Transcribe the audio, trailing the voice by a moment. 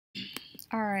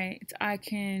Alright, I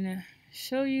can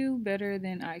show you better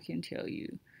than I can tell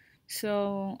you.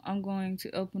 So I'm going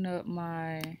to open up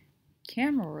my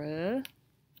camera.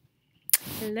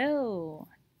 Hello.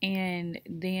 And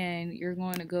then you're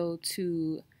going to go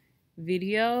to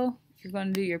video. You're going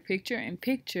to do your picture in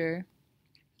picture.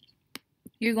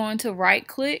 You're going to right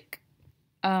click.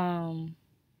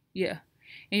 Yeah.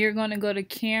 And you're going to go to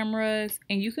cameras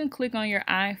and you can click on your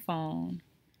iPhone.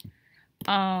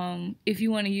 If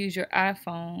you want to use your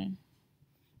iPhone.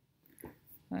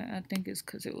 I think it's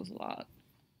because it was locked.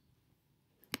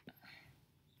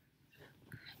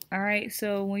 Alright,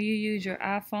 so when you use your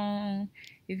iPhone,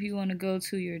 if you want to go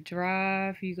to your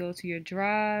drive, you go to your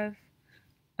drive.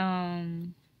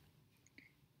 And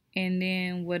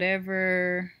then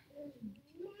whatever,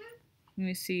 let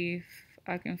me see if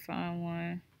I can find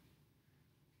one.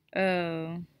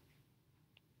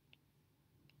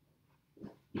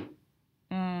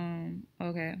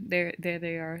 Okay, there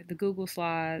they are, the Google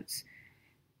Slides.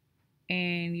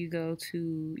 And you go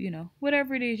to,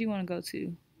 whatever it is you want to go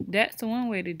to. That's the one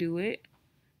way to do it.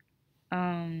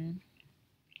 I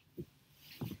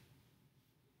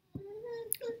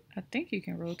think you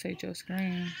can rotate your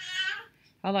screen.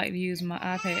 I like to use my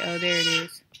iPad. Oh, there it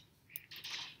is.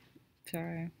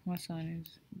 Sorry, my son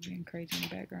is being crazy in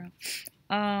the background.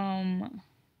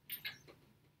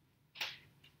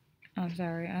 I'm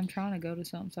sorry, I'm trying to go to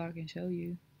something so I can show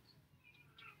you.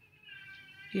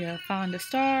 Yeah, find a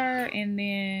star and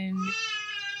then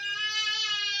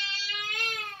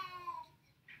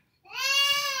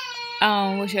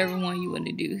whichever one you want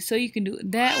to do. So you can do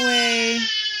it that way.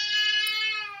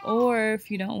 Or if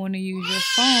you don't want to use your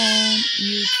phone,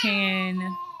 you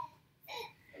can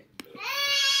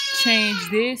change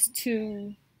this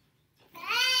to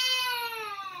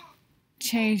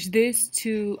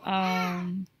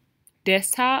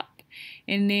desktop,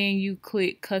 and then you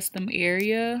click custom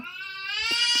area,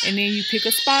 and then you pick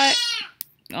a spot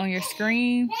on your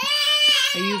screen.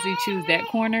 I usually choose that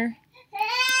corner.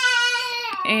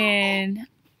 And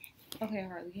okay,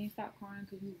 Harley, can you stop crying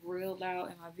because you're real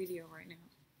loud in my video right now?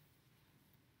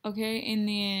 Okay, and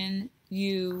then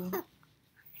you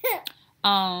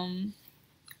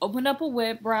open up a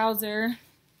web browser.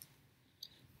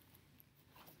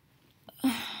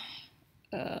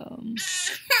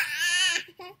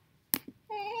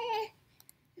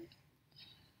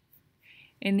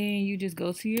 And then you just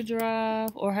go to your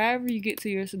drive or however you get to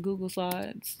your Google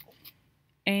Slides.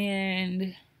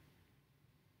 And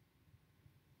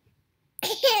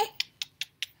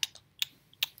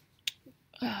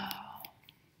I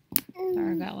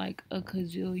got like a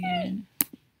gazillion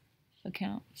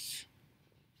accounts.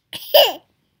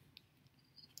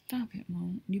 Stop it,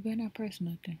 Mom. You better not press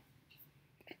nothing.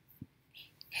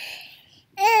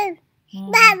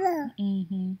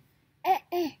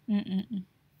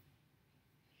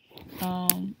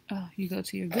 You go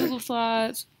to your Google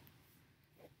Slides.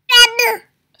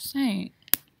 Saint.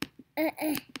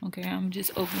 Okay, I'm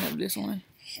just opening up this one.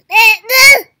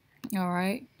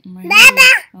 Alright.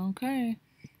 Okay.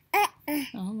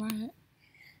 Alright.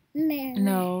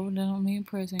 No, that don't mean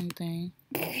press anything.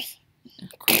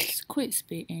 Quit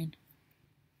spitting.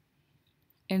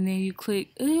 And then you click,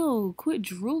 ew, quit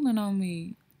drooling on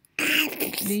me.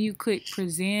 Then you click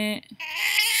present.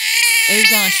 It's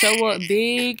gonna show up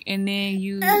big, and then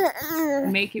you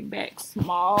make it back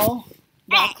small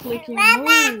by clicking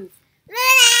move.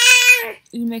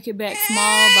 You make it back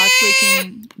small by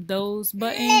clicking those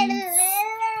buttons,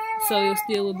 so it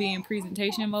still will be in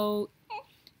presentation mode.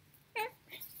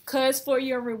 Cause for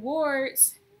your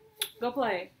rewards, go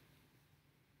play.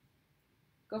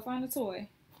 Go find a toy.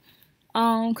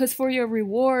 Cause for your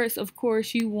rewards, of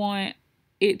course, you want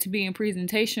it to be in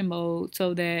presentation mode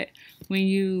so that when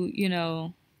you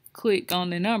click on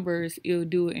the numbers, it'll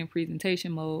do it in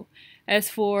presentation mode. As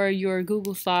for your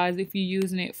Google Slides, if you're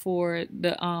using it for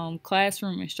the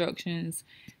classroom instructions,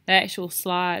 the actual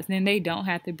slides, then they don't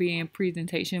have to be in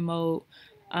presentation mode.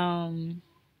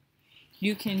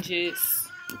 You can just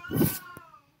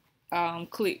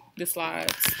click the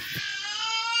slides.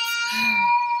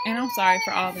 And I'm sorry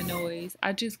for all the noise.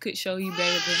 I just could show you better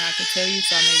than I could tell you,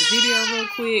 so I made a video real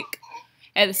quick.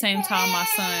 At the same time, my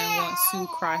son wants to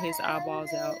cry his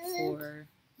eyeballs out for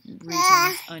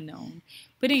reasons unknown.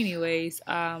 But anyways,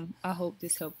 I hope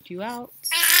this helped you out.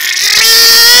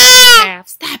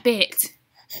 Stop it.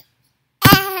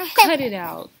 Cut it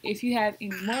out. If you have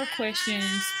any more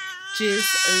questions,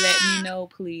 just let me know,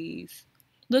 please.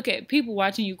 Look at people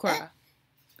watching you cry.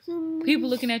 People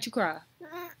looking at you cry.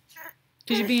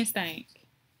 Because you're being stank.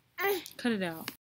 Cut it out.